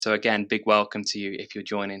So again, big welcome to you if you're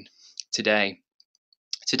joining today.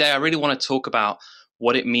 Today, I really want to talk about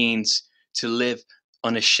what it means to live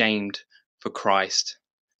unashamed for Christ.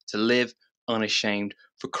 To live unashamed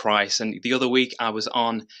for Christ. And the other week, I was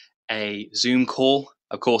on a Zoom call.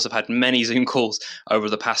 Of course, I've had many Zoom calls over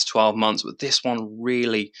the past 12 months, but this one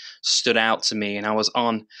really stood out to me. And I was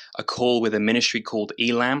on a call with a ministry called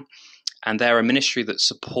Elam, and they're a ministry that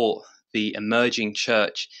support the emerging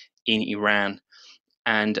church in Iran.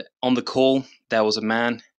 And on the call, there was a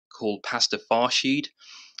man called Pastor Farshid.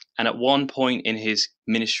 And at one point in his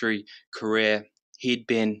ministry career, he'd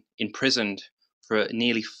been imprisoned for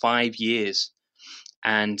nearly 5 years.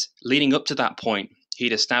 And leading up to that point,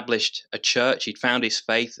 he'd established a church. He'd found his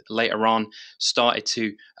faith. Later on, started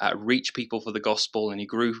to reach people for the gospel. And he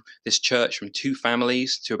grew this church from 2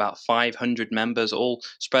 families to about 500 members, all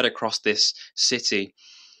spread across this city.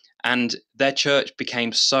 And their church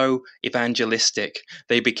became so evangelistic.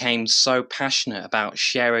 They became so passionate about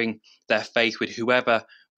sharing their faith with whoever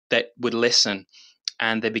that would listen.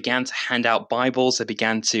 And they began to hand out Bibles. They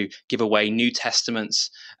began to give away New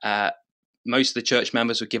Testaments. Most of the church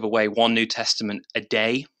members would give away 1 New Testament a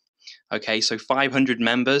day. Okay, so 500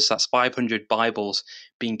 members, that's 500 Bibles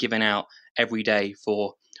being given out every day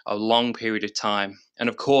for a long period of time. And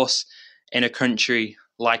of course, in a country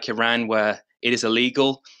like Iran, where it is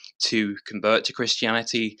illegal to convert to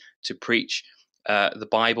Christianity, to preach the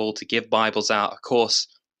Bible, to give Bibles out, of course,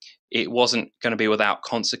 it wasn't going to be without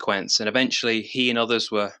consequence. And eventually he and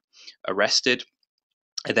others were arrested.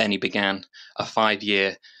 And then he began a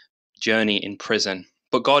 5-year journey in prison.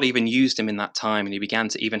 But God even used him in that time, and he began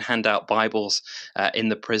to even hand out Bibles in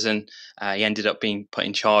the prison. He ended up being put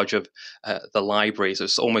in charge of the library. So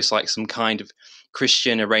it's almost like some kind of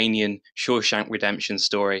Christian Iranian Shawshank Redemption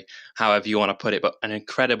story, however you want to put it, but an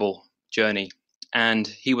incredible journey. And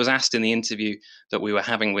he was asked in the interview that we were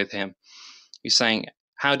having with him, he was saying,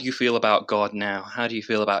 how do you feel about God now? How do you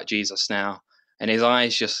feel about Jesus now? And his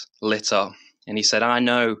eyes just lit up. And he said, I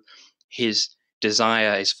know his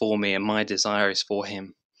desire is for me and my desire is for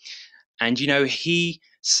him. And, he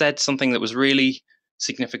said something that was really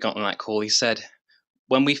significant on that call. He said,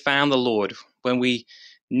 when we found the Lord, when we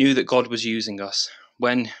knew that God was using us,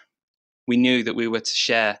 when we knew that we were to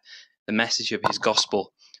share the message of his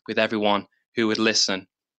gospel with everyone who would listen,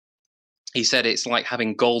 he said it's like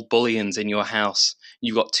having gold bullions in your house.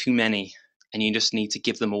 You've got too many and you just need to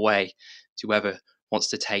give them away to whoever wants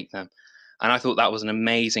to take them. And I thought that was an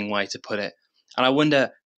amazing way to put it. And I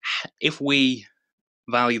wonder if we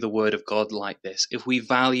value the word of God like this, if we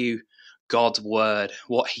value God's word,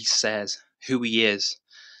 what he says, who he is,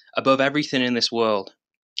 above everything in this world,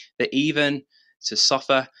 that even to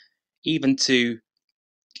suffer, even to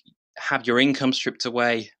have your income stripped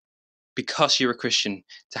away because you're a Christian,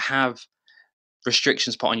 to have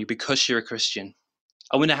restrictions put on you because you're a Christian,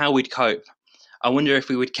 I wonder how we'd cope. I wonder if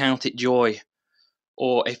we would count it joy,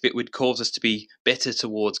 or if it would cause us to be bitter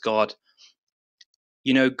towards God.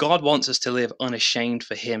 God wants us to live unashamed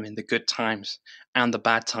for him in the good times and the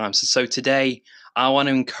bad times. And so today, I want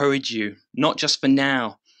to encourage you, not just for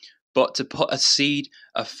now, but to put a seed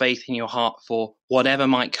of faith in your heart for whatever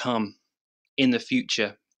might come in the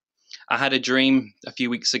future. I had a dream a few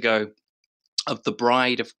weeks ago of the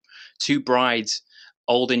bride of 2 brides,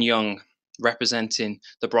 old and young, representing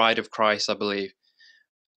the bride of Christ, I believe,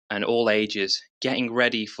 and all ages, getting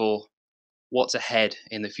ready for what's ahead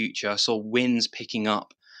in the future. I saw winds picking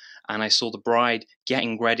up, and I saw the bride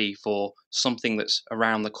getting ready for something that's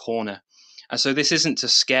around the corner. And so this isn't to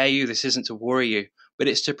scare you, this isn't to worry you, but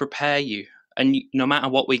it's to prepare you. And no matter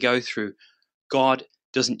what we go through, God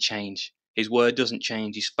doesn't change. His word doesn't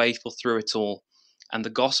change. He's faithful through it all. And the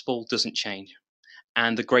gospel doesn't change.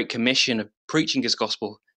 And the great commission of preaching his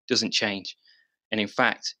gospel doesn't change. And in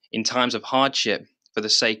fact, in times of hardship, for the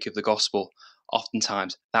sake of the gospel,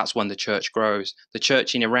 oftentimes that's when the church grows. The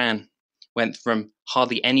church in Iran went from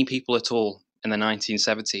hardly any people at all in the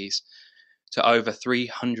 1970s to over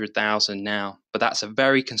 300,000 now. But that's a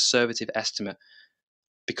very conservative estimate.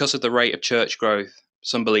 Because of the rate of church growth,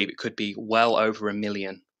 some believe it could be well over 1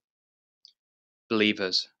 million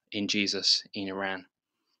believers in Jesus in Iran.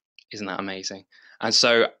 Isn't that amazing? And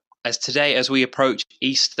so as we approach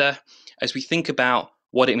Easter, as we think about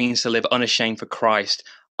what it means to live unashamed for Christ,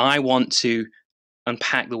 I want to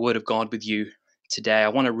unpack the word of God with you today. I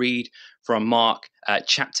want to read from Mark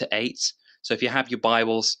chapter 8. So if you have your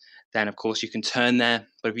Bibles, then of course you can turn there.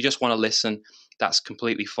 But if you just want to listen, that's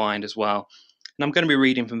completely fine as well. And I'm going to be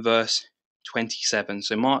reading from verse 27.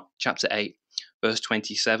 So Mark chapter 8, verse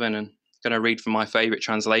 27. And I'm going to read from my favorite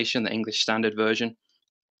translation, the English Standard Version.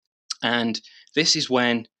 And this is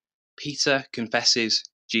when Peter confesses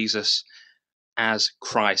Jesus as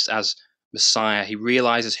Christ, as Messiah. He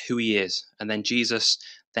realizes who he is. And then Jesus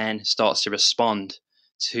then starts to respond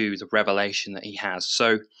to the revelation that he has.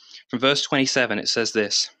 So from verse 27, it says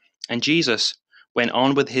this: "And Jesus went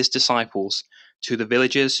on with his disciples to the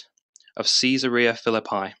villages of Caesarea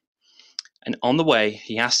Philippi. And on the way,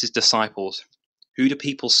 he asked his disciples, 'Who do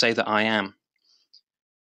people say that I am?'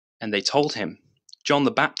 And they told him, 'John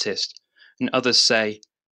the Baptist, and others say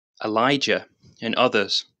Elijah, and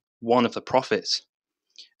others, one of the prophets.'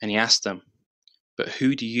 And he asked them, 'But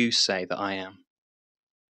who do you say that I am?'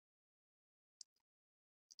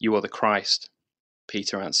 'You are the Christ,'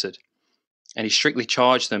 Peter answered. And he strictly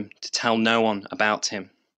charged them to tell no one about him.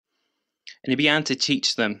 And he began to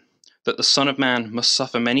teach them that the Son of Man must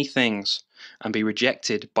suffer many things, and be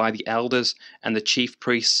rejected by the elders and the chief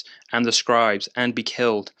priests and the scribes, and be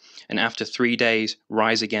killed, and after 3 days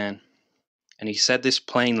rise again. And he said this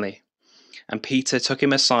plainly. And Peter took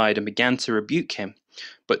him aside and began to rebuke him.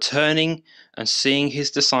 But turning and seeing his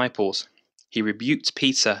disciples, he rebuked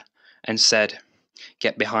Peter and said,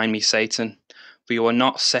 'Get behind me, Satan, for you are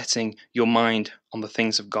not setting your mind on the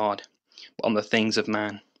things of God, but on the things of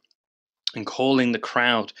man.' And calling the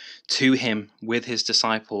crowd to him with his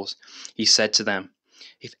disciples, he said to them,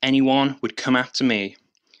 'If anyone would come after me,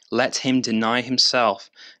 let him deny himself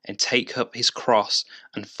and take up his cross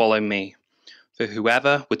and follow me. For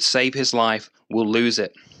whoever would save his life will lose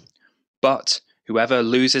it. But whoever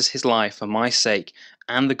loses his life for my sake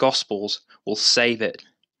and the gospel's will save it.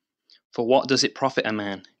 For what does it profit a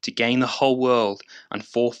man to gain the whole world and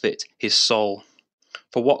forfeit his soul?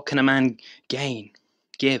 For what can a man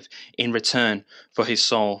give in return for his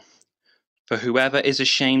soul? For whoever is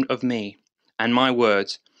ashamed of me and my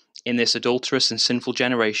words in this adulterous and sinful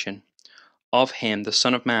generation, of him the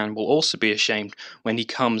Son of Man will also be ashamed when he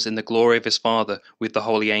comes in the glory of his Father with the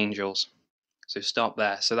holy angels.'" So stop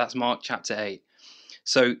there. So that's Mark chapter 8.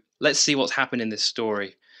 So let's see what's happened in this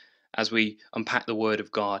story as we unpack the word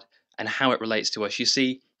of God and how it relates to us. You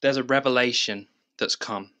see, there's a revelation that's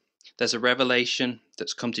come. There's a revelation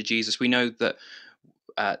that's come to Jesus. We know that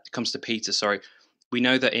it comes to Peter, sorry. We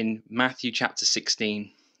know that in Matthew chapter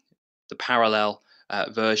 16, the parallel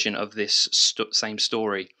version of this same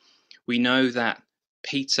story, we know that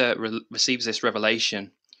Peter receives this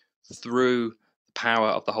revelation through the power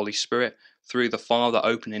of the Holy Spirit, through the Father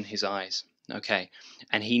opening his eyes. Okay,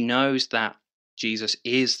 and he knows that Jesus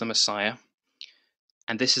is the Messiah.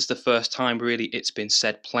 And this is the first time really it's been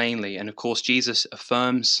said plainly. And of course, Jesus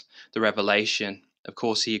affirms the revelation. Of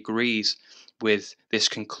course, he agrees with this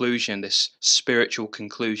conclusion, this spiritual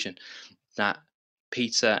conclusion that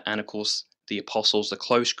Peter and of course the apostles, the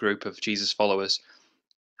close group of Jesus followers,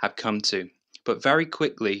 have come to. But very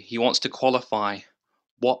quickly, he wants to qualify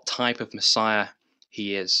what type of Messiah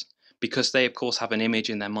he is, because they, of course, have an image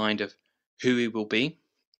in their mind of who he will be.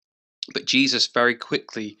 But Jesus very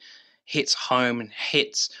quickly hits home and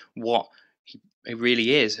hits what he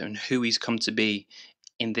really is and who he's come to be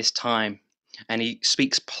in this time. And he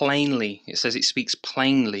speaks plainly. It says it speaks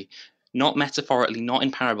plainly, not metaphorically, not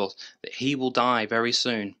in parables, that he will die very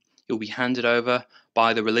soon. He'll be handed over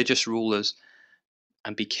by the religious rulers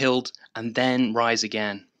and be killed and then rise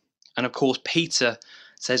again. And of course, Peter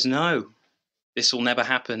says, no, this will never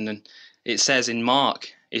happen. And it says in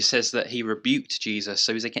Mark, it says that he rebuked Jesus.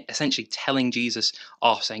 So he's essentially telling Jesus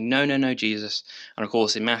off, saying, no, no, no, Jesus. And of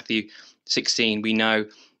course, in Matthew 16, we know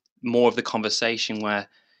more of the conversation where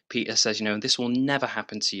Peter says, this will never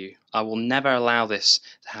happen to you. I will never allow this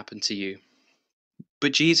to happen to you.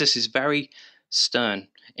 But Jesus is very stern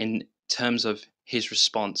in terms of his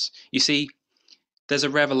response. You see, there's a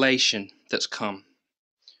revelation that's come.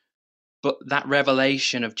 But that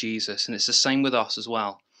revelation of Jesus, and it's the same with us as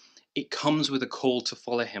well, it comes with a call to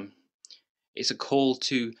follow him. It's a call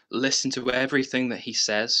to listen to everything that he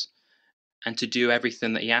says and to do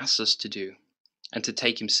everything that he asks us to do and to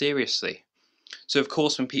take him seriously. So, of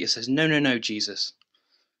course, when Peter says, no, no, no, Jesus,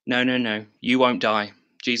 no, no, no, you won't die.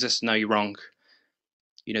 Jesus, no, you're wrong.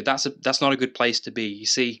 That's not a good place to be. You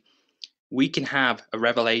see, we can have a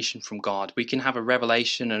revelation from God. We can have a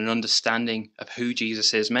revelation and an understanding of who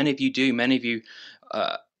Jesus is. Many of you do. Many of you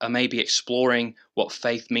are maybe exploring what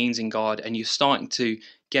faith means in God, and you're starting to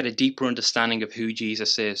get a deeper understanding of who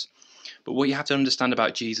Jesus is. But what you have to understand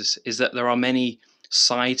about Jesus is that there are many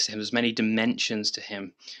sides to him. There's many dimensions to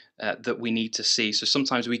him that we need to see. So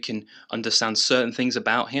sometimes we can understand certain things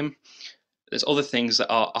about him. There's other things that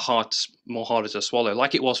are more harder to swallow,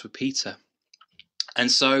 like it was with Peter.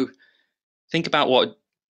 And so think about what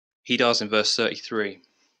he does in verse 33,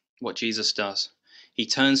 what Jesus does. He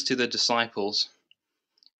turns to the disciples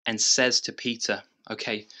and says to Peter,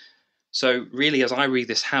 okay, So really, as I read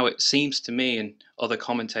this, how it seems to me and other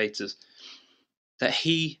commentators that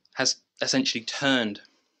he has essentially turned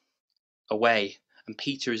away and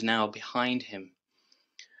Peter is now behind him.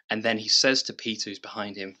 And then he says to Peter, who's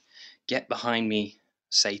behind him, "Get behind me,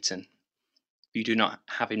 Satan. You do not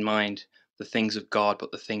have in mind the things of God,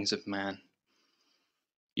 but the things of man."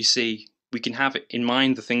 You see, we can have in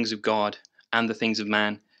mind the things of God and the things of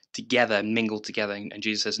man together, mingled together. And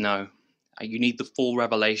Jesus says, no, you need the full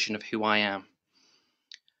revelation of who I am.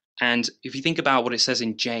 And if you think about what it says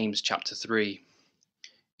in James chapter 3,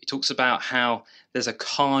 it talks about how there's a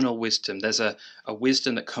carnal wisdom. There's a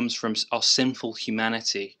wisdom that comes from our sinful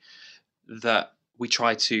humanity that we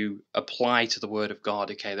try to apply to the word of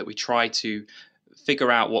God, okay, that we try to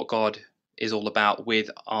figure out what God is all about with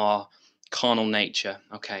our carnal nature,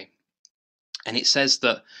 okay. And it says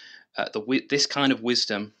that this kind of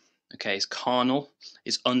wisdom, okay, is carnal,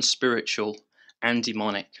 is unspiritual, and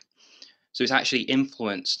demonic. So it's actually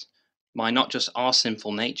influenced by not just our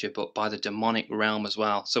sinful nature, but by the demonic realm as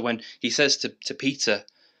well. So when he says to Peter,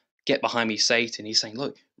 "Get behind me, Satan," he's saying,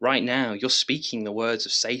 look, right now you're speaking the words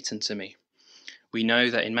of Satan to me. We know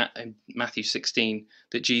that in Matthew 16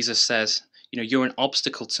 that Jesus says, you're an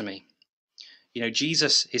obstacle to me.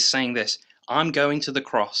 Jesus is saying this, I'm going to the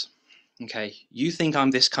cross. Okay, you think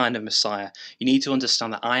I'm this kind of Messiah. You need to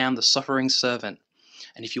understand that I am the suffering servant.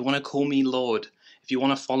 And if you want to call me Lord, if you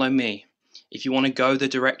want to follow me, if you want to go the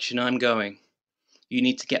direction I'm going, you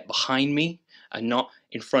need to get behind me and not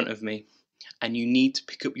in front of me. And you need to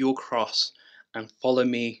pick up your cross and follow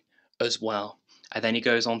me as well. And then he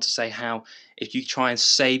goes on to say how if you try and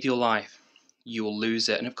save your life, you will lose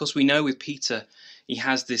it. And of course, we know with Peter, he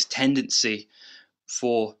has this tendency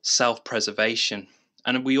for self-preservation.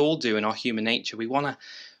 And we all do in our human nature. We want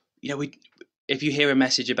to, if you hear a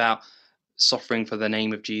message about suffering for the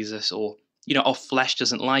name of Jesus, or, our flesh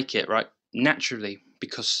doesn't like it, right? Naturally,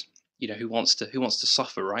 because, who wants to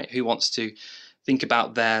suffer, right? Who wants to think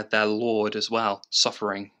about their Lord as well,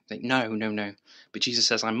 suffering? Think, no. But Jesus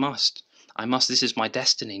says, I must. This is my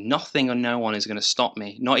destiny. Nothing or no one is going to stop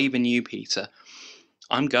me. Not even you, Peter.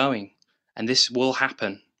 I'm going, and this will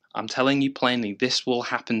happen. I'm telling you plainly, this will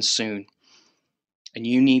happen soon. And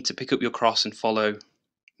you need to pick up your cross and follow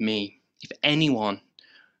me. If anyone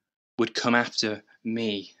would come after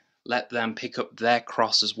me, let them pick up their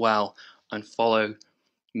cross as well and follow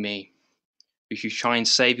me. If you try and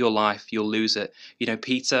save your life, you'll lose it.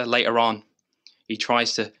 Peter, later on, he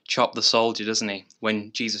tries to chop the soldier, doesn't he,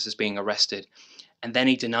 when Jesus is being arrested. And then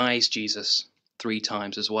he denies Jesus 3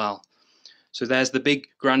 times as well. So there's the big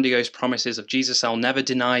grandiose promises of Jesus, I'll never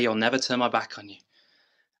deny you, I'll never turn my back on you.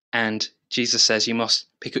 And Jesus says you must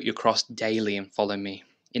pick up your cross daily and follow me.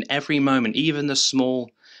 In every moment, even the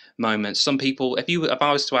small moments. Some people, if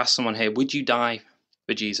I was to ask someone here, would you die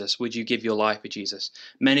for Jesus? Would you give your life for Jesus?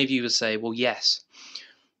 Many of you would say, well, yes.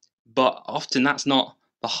 But often that's not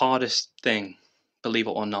the hardest thing, believe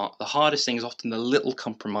it or not. The hardest thing is often the little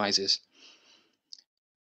compromises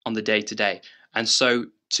on the day-to-day. And so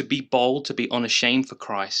to be bold, to be unashamed for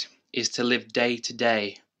Christ, is to live day to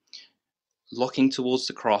day, looking towards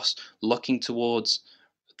the cross, looking towards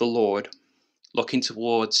the Lord, looking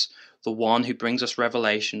towards the one who brings us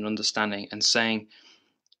revelation and understanding, and saying,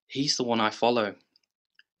 he's the one I follow.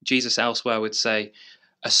 Jesus elsewhere would say,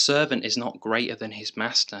 a servant is not greater than his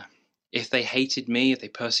master. If they hated me, if they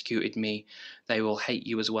persecuted me, they will hate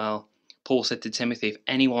you as well. Paul said to Timothy, if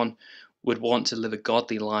anyone would want to live a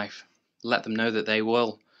godly life, let them know that they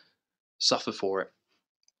will suffer for it.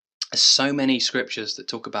 There's so many scriptures that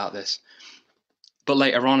talk about this. But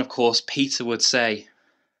later on, of course, Peter would say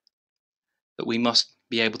that we must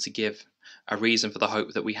be able to give a reason for the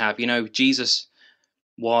hope that we have. Jesus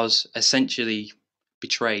was essentially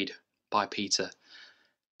betrayed by Peter.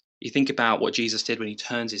 You think about what Jesus did when he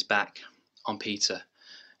turns his back on Peter.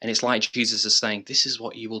 And it's like Jesus is saying, this is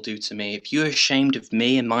what you will do to me. If you're ashamed of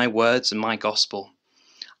me and my words and my gospel,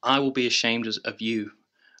 I will be ashamed of you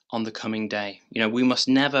on the coming day. We must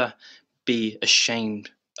never be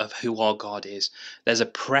ashamed of who our God is. There's a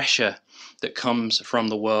pressure that comes from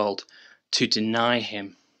the world to deny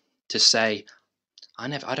him, to say, I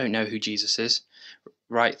don't know who Jesus is.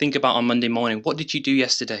 Right? Think about on Monday morning, what did you do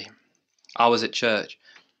yesterday? I was at church.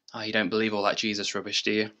 Oh, you don't believe all that Jesus rubbish,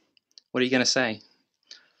 do you? What are you going to say?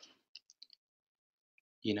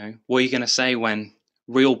 What are you going to say when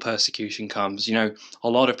real persecution comes? A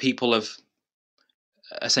lot of people have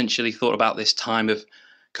essentially thought about this time of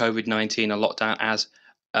COVID-19, a lockdown, as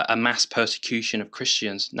a mass persecution of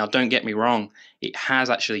Christians. Now, don't get me wrong, it has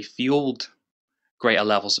actually fueled greater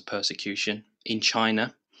levels of persecution in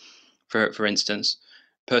China, for instance.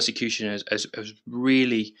 persecution has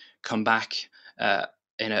really come back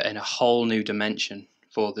in a whole new dimension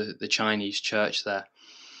for the Chinese church there.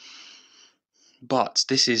 But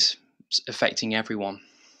this is affecting everyone.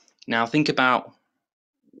 Now think about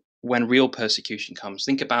when real persecution comes.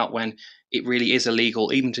 Think about when it really is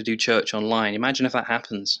illegal even to do church online. Imagine if that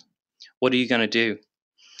happens. What are you going to do?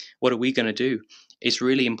 What are we going to do? It's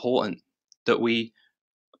really important that we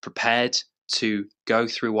are prepared to go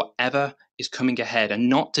through whatever is coming ahead, and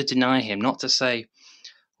not to deny him, not to say,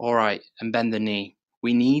 all right, and bend the knee.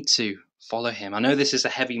 We need to follow him. I know this is a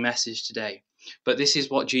heavy message today, but this is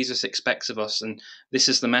what Jesus expects of us, and this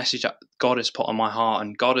is the message that God has put on my heart,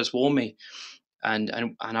 and God has warned me,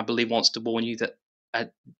 and I believe wants to warn you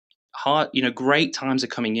that great times are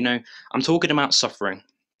coming. I'm talking about suffering.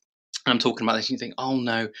 I'm talking about this, and you think, oh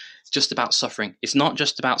no, it's just about suffering. It's not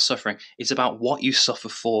just about suffering. It's about what you suffer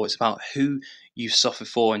for. It's about who you suffer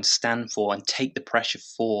for and stand for and take the pressure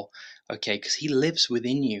for. Okay, because he lives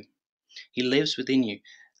within you. He lives within you.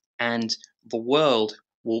 And the world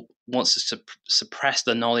wants to suppress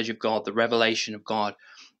the knowledge of God, the revelation of God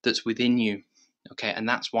that's within you. Okay, and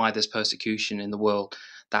that's why there's persecution in the world.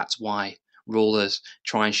 That's why rulers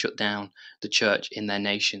try and shut down the church in their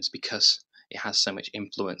nations, because it has so much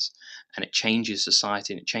influence, and it changes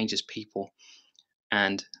society, and it changes people,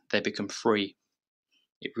 and they become free.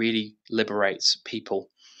 It really liberates people.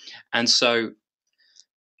 And so,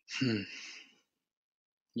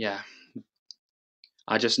 yeah,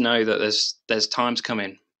 I just know that there's times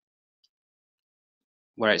coming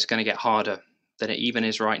where it's going to get harder than it even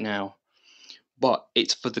is right now. But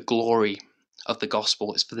it's for the glory of the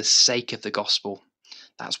gospel. It's for the sake of the gospel.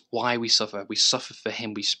 That's why we suffer. We suffer for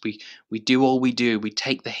him. We do all we do. We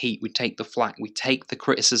take the heat. We take the flack. We take the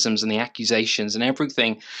criticisms and the accusations and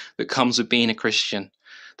everything that comes with being a Christian,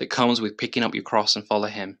 that comes with picking up your cross and follow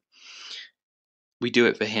him. We do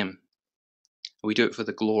it for him. We do it for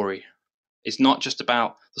the glory. It's not just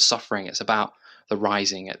about the suffering. It's about the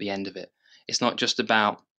rising at the end of it. It's not just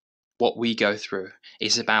about what we go through.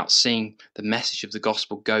 It's about seeing the message of the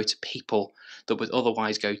gospel go to people that would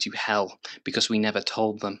otherwise go to hell because we never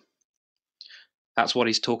told them. That's what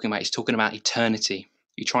he's talking about. He's talking about eternity.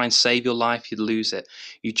 You try and save your life, you lose it.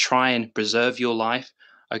 You try and preserve your life,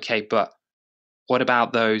 okay, but what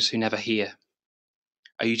about those who never hear?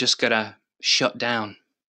 Are you just going to shut down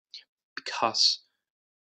because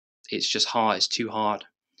it's just hard, it's too hard?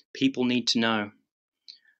 People need to know,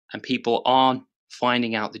 and people are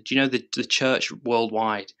finding out that, the church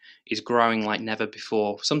worldwide is growing like never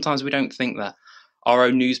before. Sometimes we don't think that. Our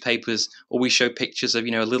own newspapers always show pictures of,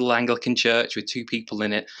 a little Anglican church with 2 people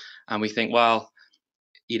in it, and we think, well,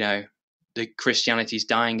 the Christianity is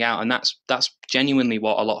dying out, and that's genuinely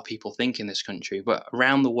what a lot of people think in this country. But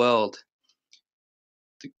around the world,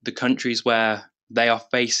 the countries where they are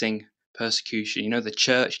facing persecution, the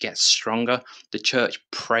church gets stronger, the church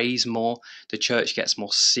prays more, the church gets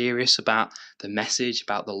more serious about the message,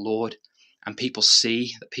 about the Lord, and people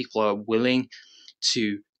see that people are willing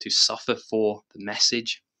to suffer for the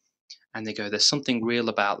message, and they go, there's something real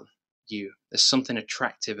about you, there's something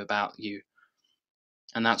attractive about you.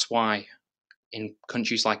 And that's why in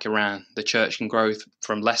countries like Iran, the church can grow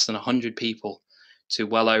from less than 100 people to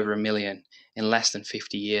well over 1 million in less than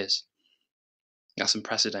 50 years. That's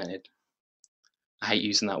unprecedented. I hate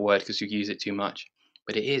using that word because you use it too much,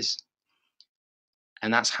 but it is.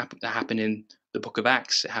 And that happened in the book of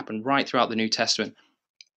Acts. It happened right throughout the New Testament.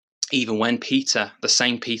 Even when Peter, the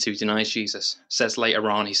same Peter who denies Jesus, says later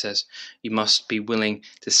on, he says, you must be willing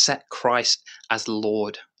to set Christ as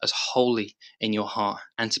Lord, as holy in your heart,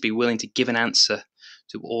 and to be willing to give an answer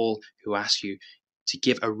to all who ask you, to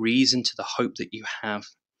give a reason to the hope that you have.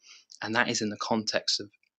 And that is in the context of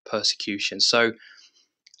persecution. So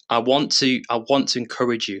I want to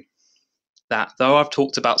encourage you that though I've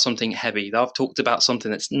talked about something heavy, though I've talked about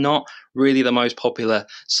something that's not really the most popular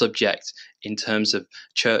subject in terms of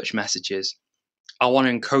church messages, I want to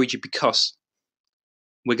encourage you, because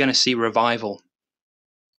we're going to see revival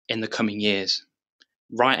in the coming years.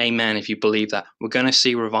 Right, amen, if you believe that. We're going to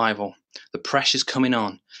see revival. The pressure's coming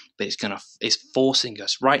on, but it's forcing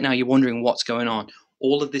us. Right now, you're wondering what's going on.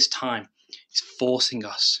 All of this time is forcing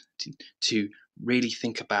us to really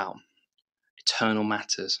think about eternal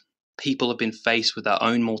matters. People have been faced with their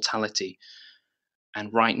own mortality,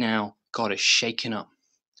 and right now, God is shaking up,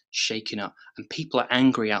 and people are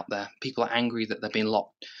angry out there. People are angry that they've been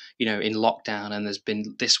locked, in lockdown,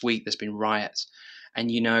 and this week there's been riots, and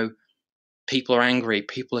people are angry,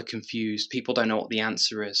 people are confused, people don't know what the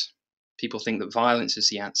answer is. People think that violence is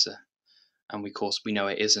the answer, and of course we know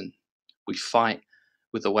it isn't. We fight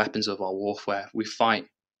with the weapons of our warfare. We fight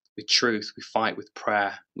with truth. We fight with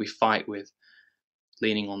prayer. We fight with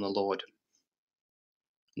leaning on the Lord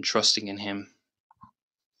and trusting in him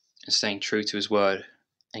and staying true to his word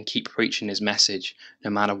and keep preaching his message no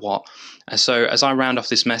matter what. And so as I round off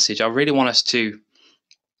this message, I really want us to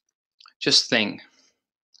just think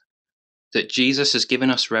that Jesus has given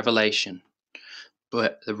us revelation,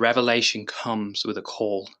 but the revelation comes with a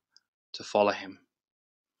call to follow him.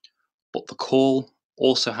 But the call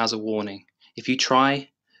also has a warning. If you try,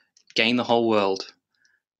 gain the whole world.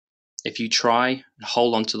 If you try and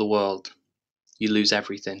hold on to the world, you lose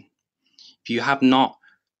everything. If you have not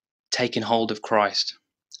taken hold of Christ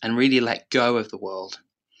and really let go of the world,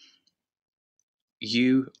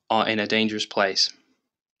 you are in a dangerous place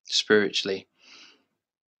spiritually,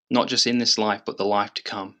 not just in this life, but the life to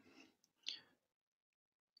come.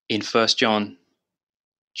 In 1 John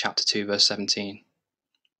chapter 2, verse 17,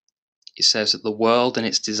 it says that the world and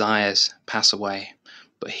its desires pass away,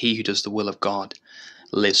 but he who does the will of God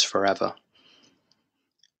lives forever.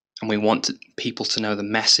 And we want people to know the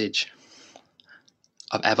message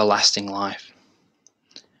of everlasting life.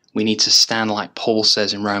 We need to stand like Paul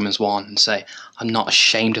says in Romans 1 and say, I'm not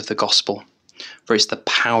ashamed of the gospel, for it's the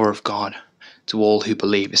power of God to all who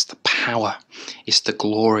believe. It's the power, it's the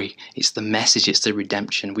glory, it's the message, it's the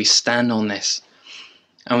redemption. We stand on this.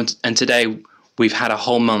 And today we've had a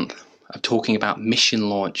whole month of talking about mission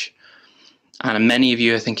launch. And many of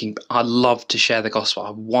you are thinking, I'd love to share the gospel.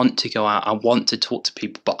 I want to go out. I want to talk to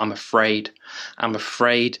people, but I'm afraid. I'm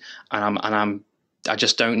afraid, and I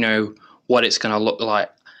just don't know what it's going to look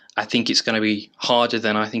like. I think it's going to be harder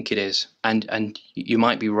than I think it is. And you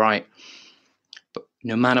might be right. But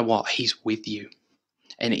no matter what, he's with you.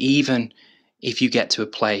 And even if you get to a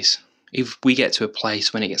place, if we get to a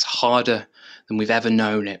place when it gets harder than we've ever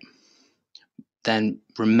known it, then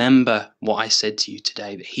remember what I said to you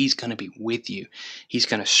today, that he's going to be with you. He's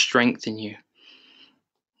going to strengthen you.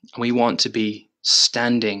 And we want to be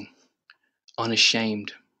standing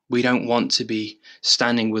unashamed. We don't want to be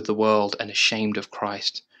standing with the world and ashamed of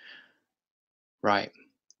Christ. Right?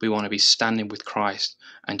 We want to be standing with Christ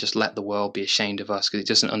and just let the world be ashamed of us because it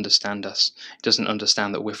doesn't understand us. It doesn't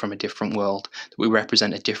understand that we're from a different world, that we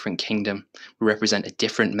represent a different kingdom. We represent a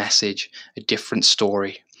different message, a different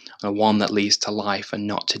story, and one that leads to life and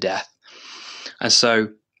not to death. And so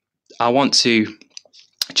I want to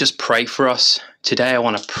just pray for us. Today I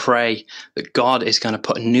want to pray that God is going to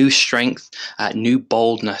put new strength, new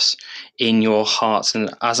boldness in your hearts.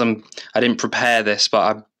 And I didn't prepare this,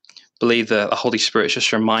 but I believe the Holy Spirit is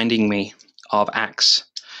just reminding me of Acts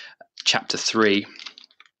chapter 3.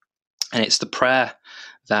 And it's the prayer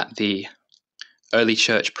that the early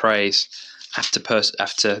church prays after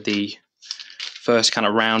the first kind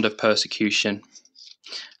of round of persecution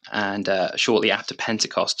and shortly after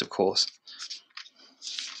Pentecost, of course.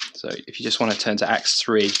 So if you just want to turn to Acts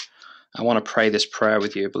 3, I want to pray this prayer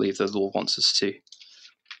with you. I believe the Lord wants us to.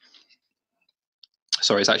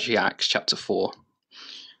 Sorry, it's actually Acts chapter 4.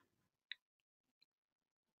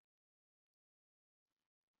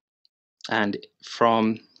 And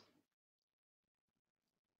from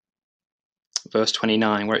verse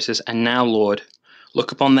 29, where it says, And now, Lord,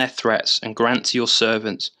 look upon their threats and grant to your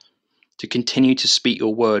servants to continue to speak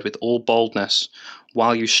your word with all boldness,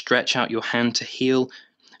 while you stretch out your hand to heal,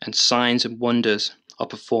 and signs and wonders are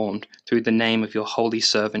performed through the name of your holy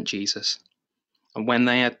servant Jesus. And when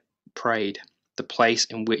they had prayed, the place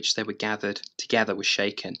in which they were gathered together was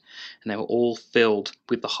shaken, and they were all filled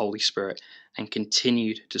with the Holy Spirit and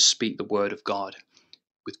continued to speak the word of God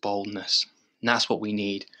with boldness. And that's what we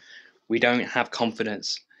need. We don't have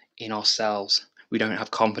confidence in ourselves. We don't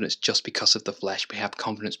have confidence just because of the flesh. We have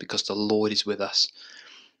confidence because the Lord is with us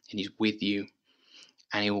and he's with you.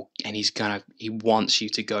 And he wants you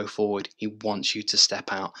to go forward. He wants you to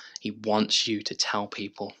step out. He wants you to tell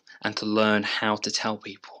people and to learn how to tell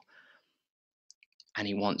people. And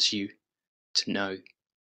he wants you to know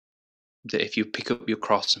that if you pick up your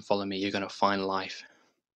cross and follow me, you're going to find life.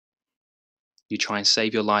 You try and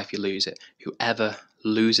save your life, you lose it. Whoever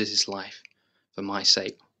loses his life for my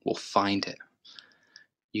sake will find it.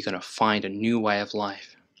 You're going to find a new way of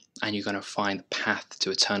life, and you're going to find the path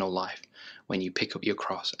to eternal life when you pick up your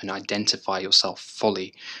cross and identify yourself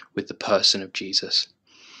fully with the person of Jesus.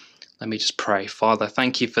 Let me just pray. Father,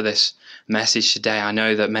 thank you for this message today. I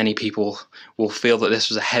know that many people will feel that this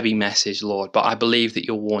was a heavy message, Lord, but I believe that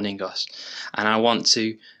you're warning us. And I want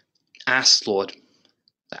to ask, Lord,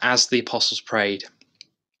 that as the apostles prayed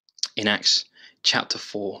in Acts chapter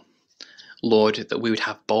 4, Lord, that we would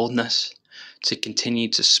have boldness to continue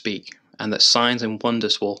to speak, and that signs and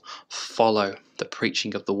wonders will follow the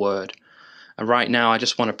preaching of the word. And right now, I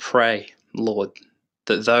just want to pray, Lord,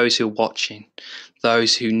 that those who are watching,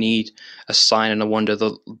 those who need a sign and a wonder,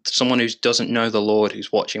 someone who doesn't know the Lord,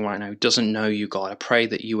 who's watching right now, who doesn't know you, God, I pray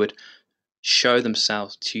that you would show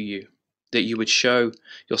themselves to you, that you would show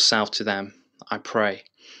yourself to them. I pray,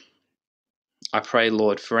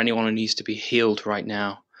 Lord, for anyone who needs to be healed right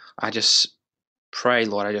now. I just pray,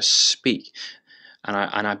 Lord, I just speak, and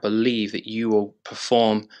I believe that you will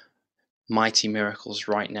perform mighty miracles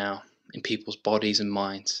right now in people's bodies and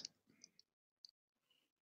minds,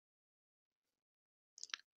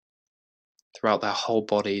 throughout their whole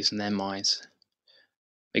bodies and their minds.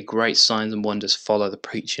 May great signs and wonders follow the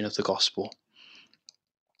preaching of the gospel.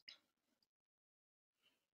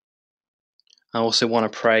 I also want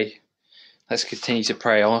to pray. Let's continue to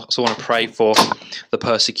pray. I also want to pray for the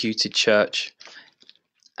persecuted church.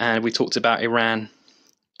 And we talked about Iran,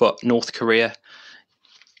 but North Korea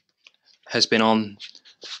has been on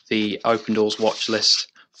the Open Doors watch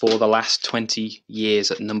list for the last 20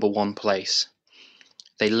 years at #1 place.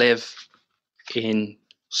 They live in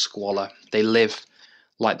squalor. They live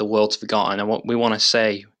like the world's forgotten. And what we want to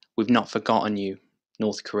say, we've not forgotten you,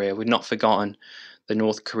 North Korea. We've not forgotten the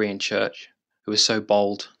North Korean church who was so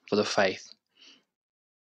bold for the faith.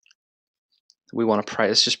 We want to pray.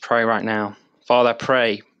 Let's just pray right now. Father,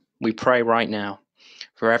 we pray right now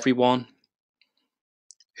for everyone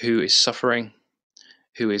who is suffering,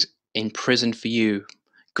 who is in prison for you.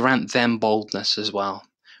 Grant them boldness as well.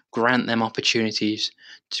 Grant them opportunities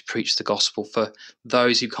to preach the gospel. For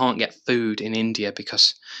those who can't get food in India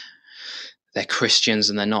because they're Christians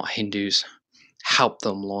and they're not Hindus, help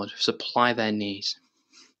them, Lord. Supply their needs.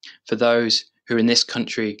 For those who are in this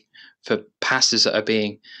country, for pastors that are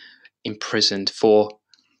being imprisoned, for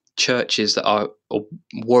churches that are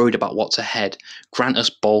worried about what's ahead, grant us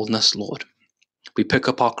boldness, Lord. We pick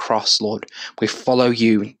up our cross, Lord. We follow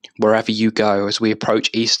you wherever you go. As we approach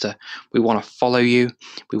Easter, we want to follow you.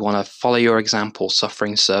 We want to follow your example,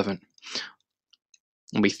 suffering servant.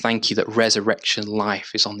 And we thank you that resurrection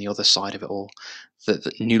life is on the other side of it all,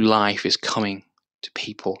 that new life is coming to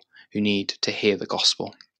people who need to hear the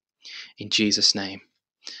gospel. In Jesus' name,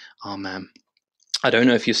 amen. I don't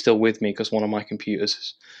know if you're still with me because one of my computers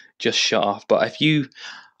has just shut off, but if you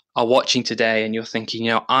are watching today and you're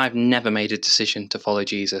thinking, I've never made a decision to follow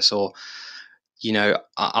Jesus, or,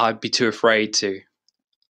 I'd be too afraid to.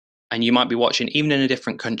 And you might be watching even in a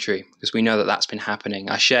different country, because we know that that's been happening.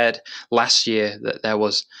 I shared last year that there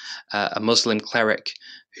was a Muslim cleric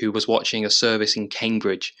who was watching a service in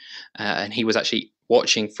Cambridge, and he was actually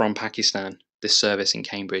watching from Pakistan, this service in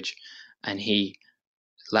Cambridge, and he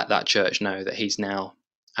let that church know that he's now,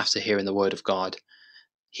 after hearing the word of God,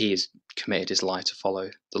 he has committed his life to follow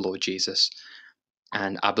the Lord Jesus.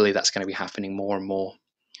 And I believe that's going to be happening more and more.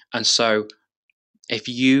 And so if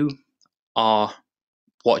you are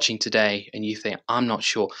watching today and you think, I'm not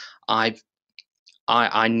sure, I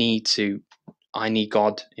need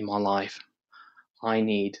God in my life, I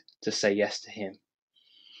need to say yes to him,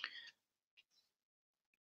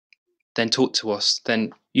 then talk to us.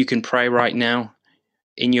 Then you can pray right now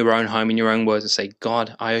in your own home, in your own words, and say,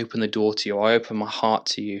 God, I open the door to you. I open my heart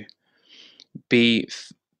to you.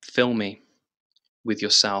 Fill me with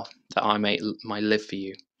yourself that I may live for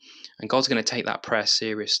you. And God's going to take that prayer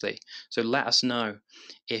seriously. So let us know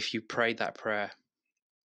if you prayed that prayer.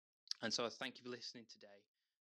 And so I thank you for listening today.